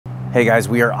Hey guys,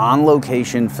 we are on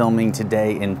location filming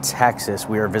today in Texas.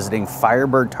 We are visiting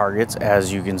Firebird targets,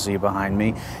 as you can see behind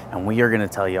me, and we are going to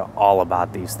tell you all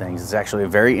about these things. It's actually a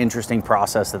very interesting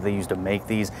process that they use to make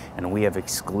these, and we have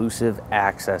exclusive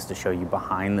access to show you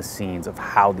behind the scenes of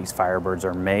how these Firebirds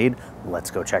are made. Let's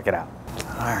go check it out.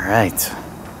 All right.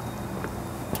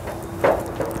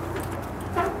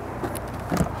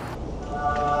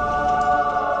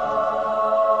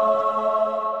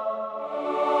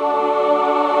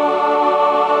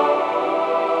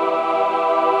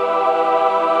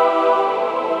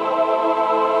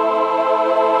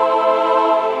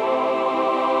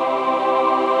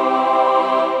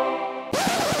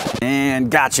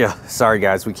 Gotcha. Sorry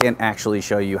guys, we can't actually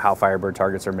show you how Firebird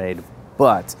targets are made,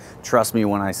 but trust me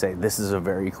when I say this is a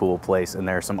very cool place and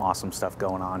there's some awesome stuff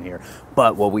going on here.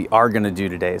 But what we are going to do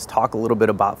today is talk a little bit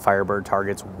about Firebird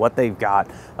targets, what they've got,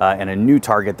 and a new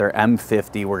target, their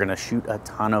M50. We're going to shoot a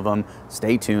ton of them.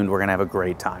 Stay tuned. We're going to have a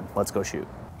great time. Let's go shoot.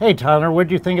 Hey Tyler, what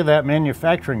do you think of that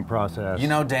manufacturing process? You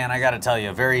know, Dan, I got to tell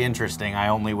you, very interesting. I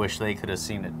only wish they could have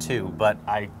seen it too, but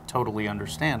I totally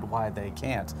understand why they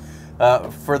can't.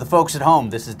 For the folks at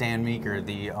home, this is Dan Meeker,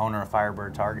 the owner of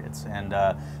Firebird Targets, and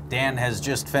Dan has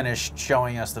just finished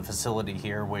showing us the facility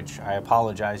here, which I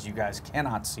apologize you guys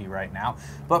cannot see right now,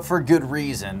 but for good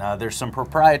reason. There's some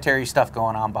proprietary stuff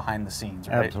going on behind the scenes,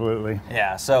 right? Absolutely.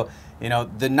 Yeah, so you know,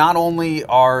 not only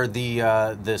are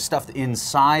the stuff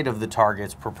inside of the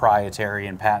targets proprietary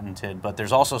and patented, but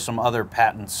there's also some other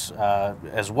patents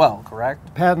as well,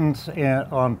 correct? Patents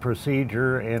on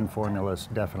procedure and formulas,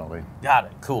 definitely. Got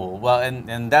it. Cool. Well,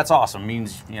 and that's awesome.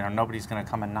 Means, you know, nobody's going to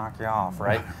come and knock you off,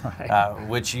 right? Right.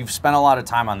 Which you've spent a lot of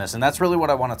time on this, and that's really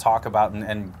what I want to talk about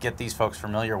and get these folks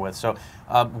familiar with. So,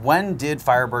 when did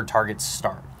Firebird targets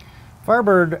start?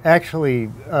 Firebird actually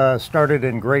started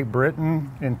in Great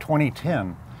Britain in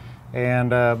 2010,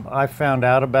 and I found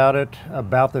out about it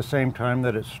about the same time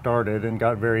that it started and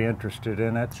got very interested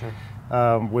in it.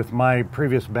 Sure. With my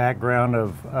previous background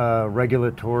of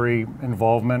regulatory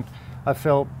involvement, I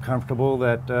felt comfortable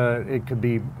that it could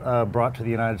be brought to the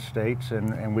United States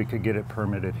and we could get it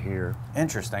permitted here.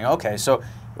 Interesting. Okay, so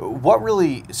what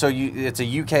really, it's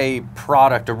a UK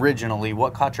product originally.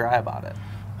 What caught your eye about it?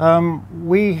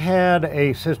 We had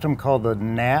a system called the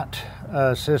NAT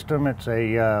system. It's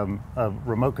a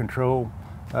remote control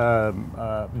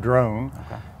drone,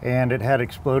 okay. And it had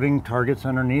exploding targets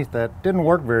underneath that didn't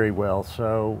work very well.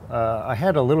 So I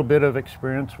had a little bit of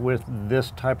experience with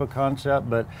this type of concept,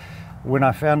 but when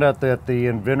I found out that the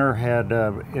inventor had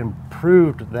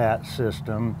improved that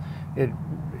system,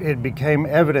 it became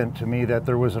evident to me that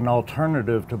there was an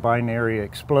alternative to binary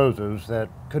explosives that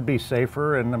could be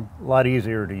safer and a lot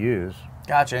easier to use.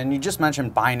 Gotcha. And you just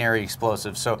mentioned binary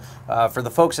explosives. So for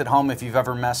the folks at home, if you've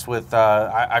ever messed with,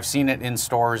 I've seen it in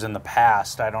stores in the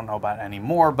past. I don't know about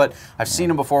anymore, but I've seen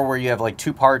them before where you have like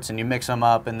two parts and you mix them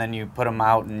up and then you put them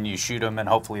out and you shoot them and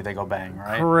hopefully they go bang,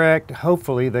 right? Correct.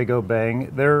 Hopefully they go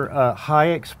bang. They're high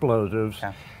explosives.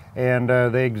 Okay. And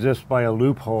they exist by a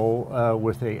loophole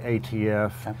with the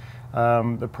ATF.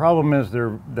 Okay. The problem is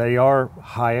they are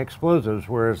high explosives,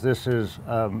 whereas this is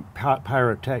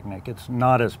pyrotechnic. It's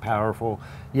not as powerful,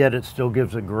 yet it still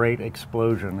gives a great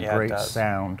explosion, a great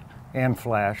sound, and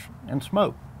flash and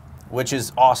smoke. Which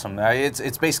is awesome.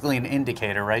 It's basically an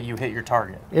indicator, right? You hit your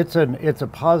target. It's a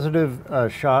positive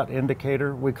shot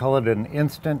indicator. We call it an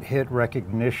instant hit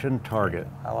recognition target.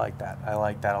 I like that. I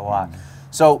like that a lot.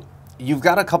 So you've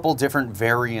got a couple different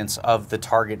variants of the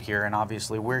target here, and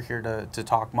obviously we're here to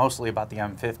talk mostly about the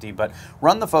M50, but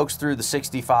run the folks through the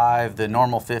 65, the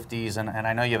normal 50s, and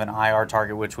I know you have an IR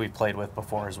target, which we've played with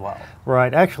before as well.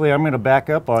 Right. Actually, I'm going to back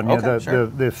up on you. Okay, sure.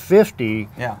 The 50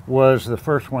 was the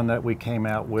first one that we came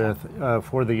out with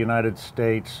for the United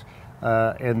States,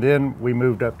 and then we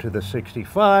moved up to the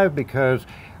 65 because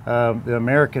the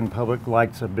American public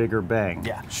likes a bigger bang.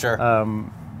 Yeah, sure.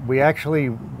 We actually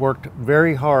worked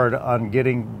very hard on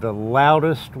getting the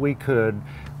loudest we could,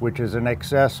 which is in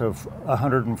excess of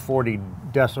 140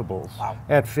 decibels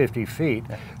at 50 feet.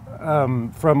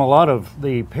 From a lot of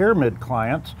the Pyramyd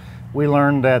clients, we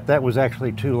learned that that was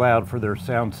actually too loud for their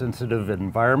sound-sensitive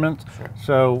environments. Sure.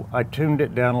 So I tuned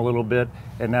it down a little bit,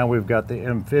 and now we've got the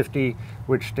M50,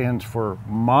 which stands for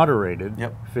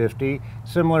moderated 50,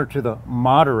 similar to the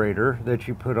moderator that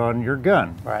you put on your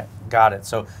gun. Right, got it.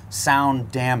 So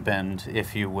sound dampened,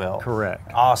 if you will.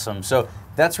 Correct. Awesome. So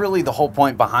that's really the whole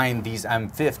point behind these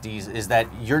M50s, is that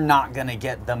you're not going to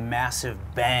get the massive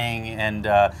bang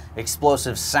and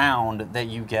explosive sound that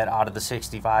you get out of the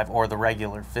 65 or the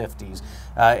regular 50s.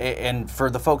 And for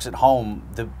the folks at home,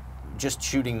 just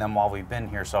shooting them while we've been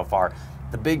here so far,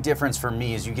 The big difference for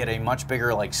me is you get a much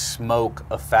bigger like smoke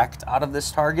effect out of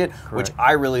this target, which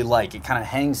I really like. It kind of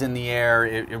hangs in the air.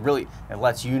 It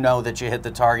lets you know that you hit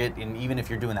the target, and even if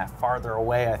you're doing that farther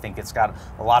away, I think it's got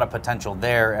a lot of potential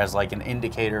there as like an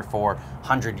indicator for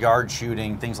 100-yard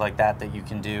shooting, things like that you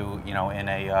can do, you know, in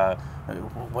a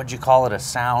what'd you call it? A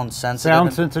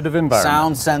sound-sensitive environment.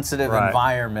 Sound-sensitive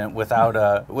environment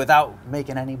without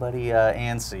making anybody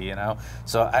antsy, you know.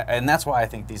 So, and that's why I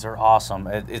think these are awesome.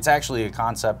 It's actually a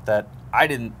concept that I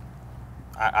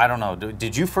don't know.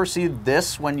 Did you foresee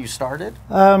this when you started?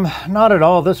 Not at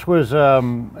all. This was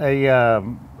a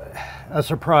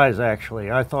surprise,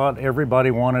 actually. I thought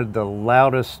everybody wanted the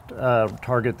loudest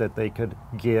target that they could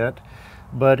get.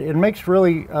 But it makes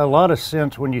really a lot of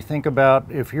sense when you think about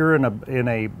if you're in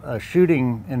a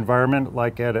shooting environment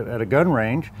like at a gun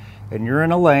range, and you're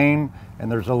in a lane and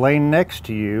there's a lane next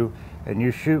to you, and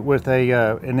you shoot with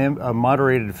a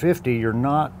moderated 50, you're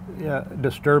not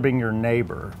disturbing your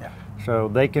neighbor. Yeah. So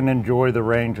they can enjoy the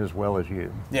range as well as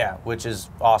you. Yeah, which is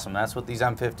awesome. That's what these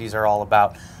M50s are all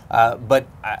about. But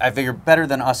I figure better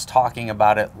than us talking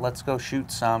about it, let's go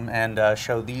shoot some and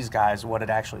show these guys what it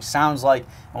actually sounds like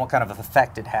and what kind of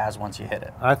effect it has once you hit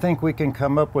it. I think we can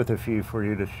come up with a few for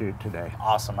you to shoot today.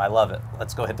 Awesome, I love it.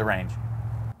 Let's go hit the range.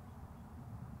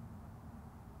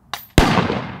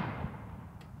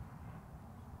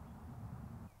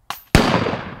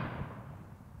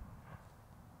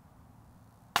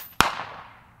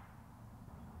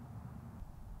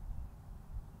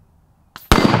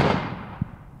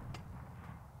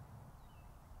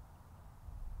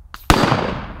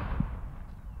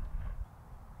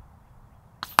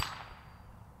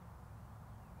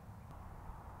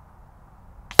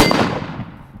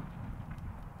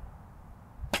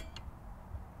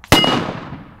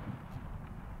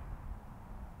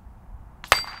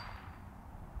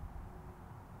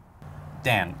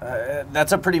 Dan,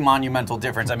 that's a pretty monumental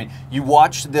difference. I mean, you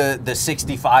watch the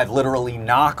 65 literally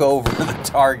knock over the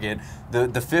target,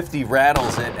 the 50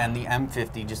 rattles it, and the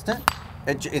M50 just,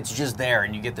 it's just there,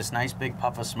 and you get this nice big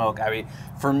puff of smoke. I mean,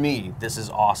 for me, this is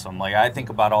awesome. Like, I think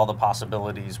about all the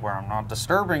possibilities where I'm not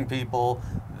disturbing people.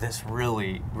 This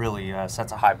really, really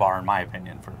sets a high bar, in my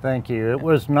opinion. Thank you. It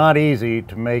was not easy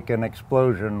to make an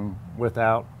explosion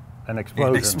without an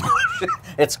explosion.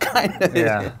 It's kind of...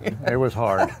 Yeah, it was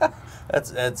hard.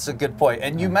 That's a good point.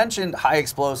 And you mentioned high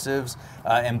explosives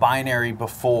and binary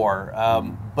before,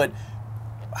 but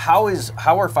how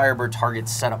are Firebird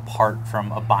targets set apart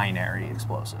from a binary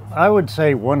explosive? I would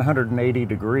say 180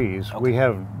 degrees. Okay. We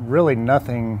have really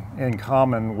nothing in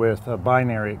common with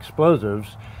binary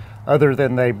explosives other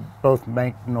than they both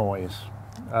make noise.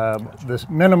 The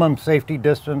minimum safety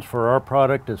distance for our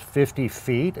product is 50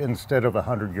 feet instead of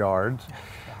 100 yards.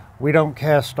 We don't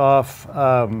cast off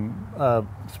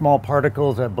small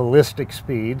particles at ballistic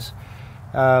speeds.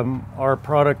 Our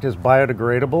product is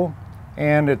biodegradable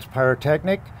and it's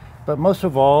pyrotechnic, but most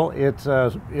of all, it's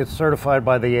certified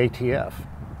by the ATF.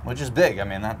 Which is big. I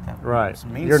mean, that right.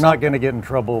 means You're not going to get in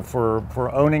trouble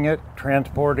for owning it,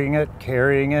 transporting it,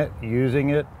 carrying it, using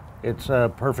it. It's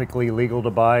perfectly legal to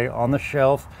buy on the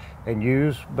shelf and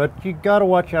use, but you got to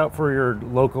watch out for your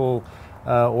local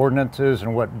ordinances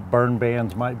and what burn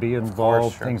bans might be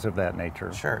involved, sure. Things of that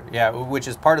nature. Sure, yeah, which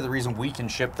is part of the reason we can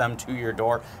ship them to your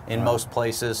door in most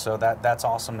places, so that's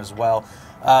awesome as well.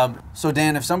 So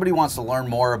Dan, if somebody wants to learn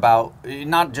more about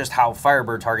not just how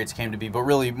Firebird targets came to be, but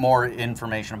really more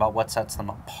information about what sets them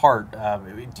apart,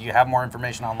 do you have more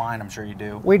information online? I'm sure you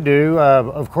do. We do.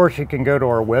 Of course, you can go to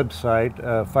our website,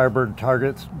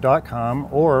 firebirdtargets.com,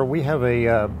 or we have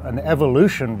an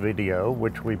evolution video,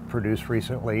 which we produced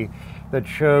recently, that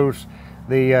shows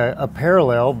a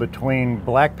parallel between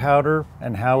black powder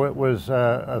and how it was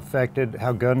affected,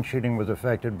 how gun shooting was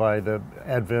affected by the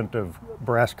advent of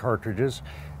brass cartridges,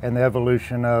 and the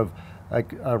evolution of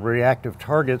reactive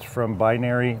targets from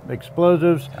binary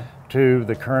explosives to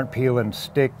the current peel and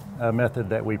stick method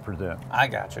that we present. I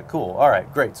gotcha. Cool. All right,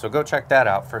 great. So go check that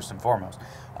out first and foremost.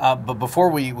 But before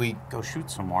we go shoot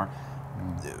some more,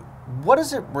 what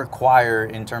does it require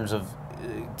in terms of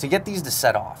to get these to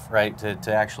set off, right?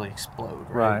 To actually explode,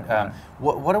 right? Right.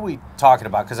 What are we talking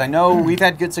about? Because I know we've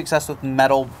had good success with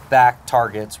metal back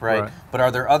targets, right? But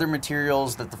are there other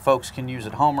materials that the folks can use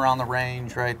at home or on the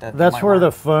range, right? That's where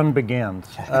the fun begins.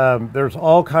 There's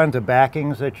all kinds of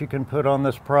backings that you can put on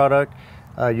this product.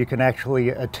 You can actually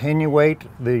attenuate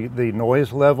the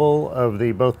noise level of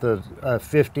both the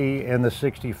 50 and the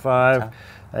 65,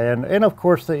 and of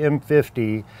course the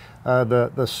M50.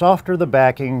 The softer the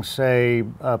backing, say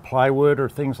plywood or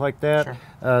things like that,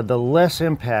 the less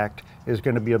impact is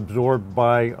going to be absorbed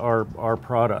by our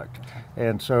product.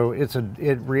 And so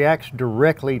it reacts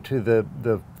directly to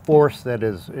the force that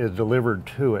is delivered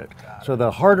to it. So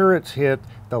the harder it's hit,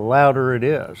 the louder it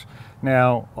is.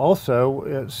 Now,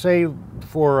 also, say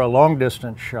for a long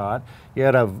distance shot, you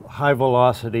had a high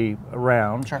velocity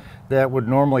round that would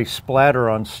normally splatter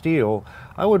on steel.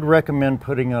 I would recommend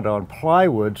putting it on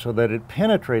plywood so that it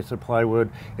penetrates the plywood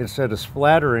instead of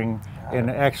splattering and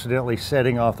accidentally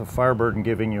setting off the Firebird and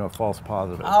giving you a false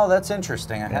positive. Oh, that's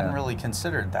interesting. I hadn't really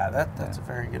considered that. That's a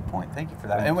very good point. Thank you for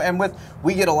that. And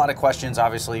we get a lot of questions,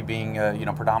 obviously being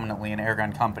predominantly an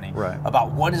airgun company,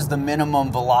 about what is the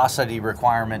minimum velocity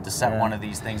requirement to set one of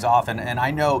these things off. And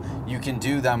I know you can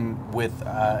do them with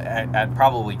at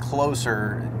probably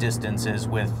closer distances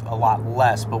with a lot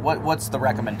less. But what's the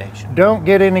recommendation? Don't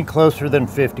get any closer than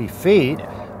 50 feet.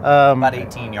 About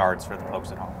 18 yards for the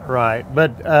folks at home. Right,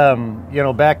 but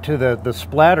back to the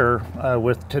splatter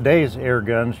with today's air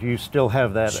guns, you still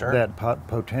have that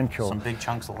potential. Some big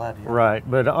chunks of lead. Yeah.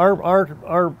 Right, but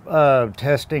our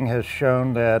testing has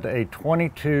shown that a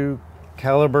 22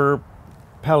 caliber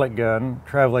pellet gun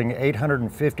traveling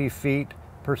 850 feet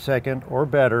per second or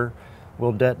better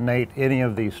will detonate any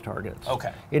of these targets.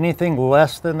 Okay. Anything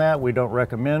less than that we don't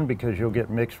recommend because you'll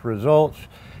get mixed results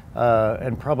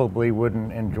and probably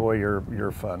wouldn't enjoy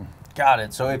your fun. Got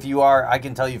it. So if you are, I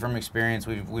can tell you from experience,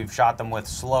 we've shot them with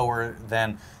slower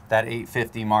than that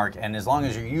 850 mark, and as long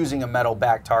as you're using a metal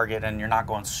back target and you're not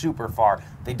going super far,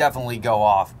 they definitely go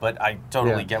off. But I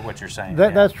totally get what you're saying.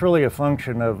 That's really a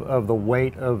function of the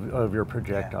weight of your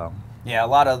projectile. Yeah, a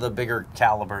lot of the bigger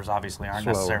calibers obviously aren't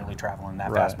necessarily traveling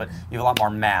that fast, but you have a lot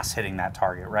more mass hitting that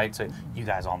target, right? So you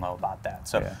guys all know about that.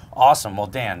 So awesome. Well,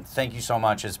 Dan, thank you so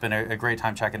much. It's been a great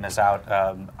time checking this out.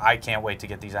 I can't wait to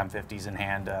get these M50s in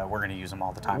hand. We're going to use them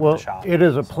all the time in the shop. It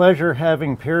is a pleasure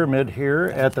having Pyramyd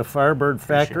here at the Firebird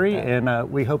factory,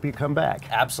 and we hope you come back.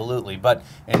 Absolutely. But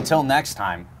until next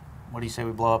time, what do you say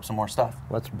we blow up some more stuff?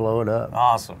 Let's blow it up.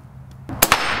 Awesome.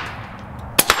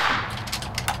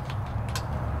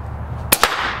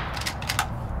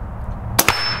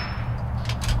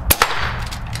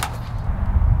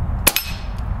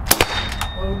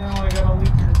 Oh no, I got a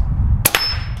leaker.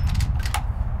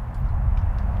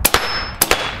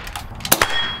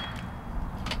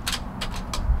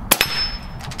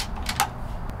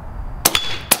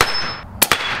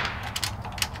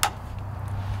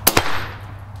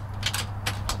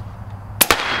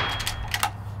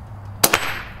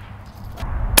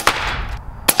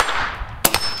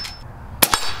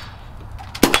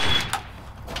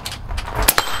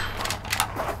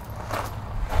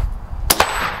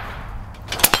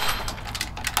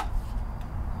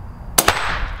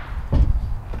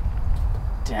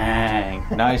 Dang,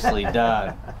 nicely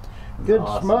done. Good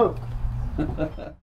smoke.